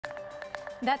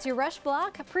That's your rush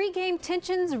block. Pre-game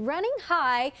tensions running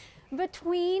high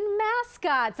between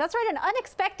mascots. That's right, an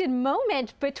unexpected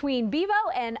moment between Bevo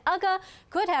and Uga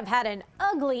could have had an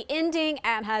ugly ending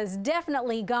and has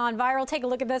definitely gone viral. Take a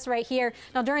look at this right here.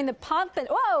 Now during the pomp,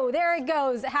 whoa, there it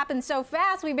goes. It happened so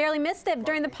fast, we barely missed it.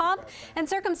 During the pomp and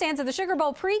circumstance of the Sugar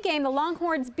Bowl pregame, the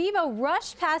Longhorns Bevo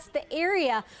rushed past the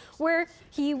area where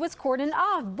he was cordoned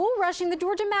off, bull rushing the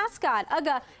Georgia mascot.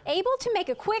 Uga able to make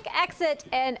a quick exit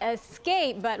and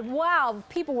escape, but wow,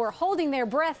 people were holding their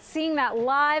breath seeing that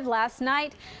live last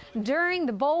night during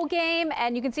the bowl game.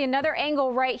 And you can see another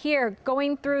angle right here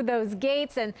going through those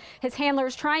gates and his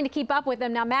handlers trying to keep up with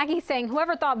him. Now Maggie's saying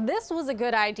whoever thought this was a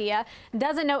good idea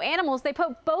doesn't know animals. They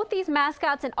put both these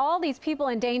mascots and all these people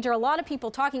in danger. A lot of people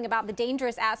talking about the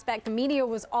dangerous aspect. The media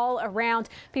was all around.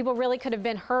 People really could have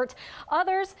been hurt.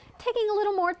 Others taking a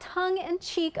little more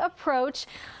tongue-in-cheek approach.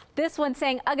 This one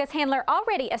saying Uga's handler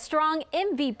already a strong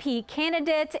MVP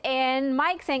candidate, and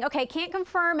Mike saying, okay, can't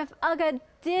confirm if Uga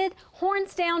did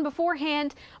horns down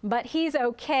beforehand, but he's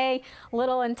okay.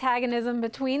 Little antagonism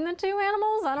between the two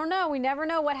animals. I don't know. We never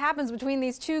know what happens between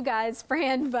these two guys,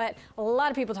 Fran, but a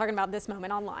lot of people talking about this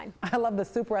moment online. I love the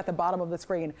super at the bottom of the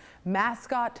screen.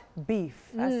 Mascot beef.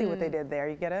 I see what they did there.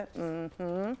 You get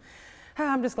it?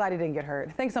 I'm just glad he didn't get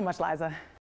hurt. Thanks so much, Liza.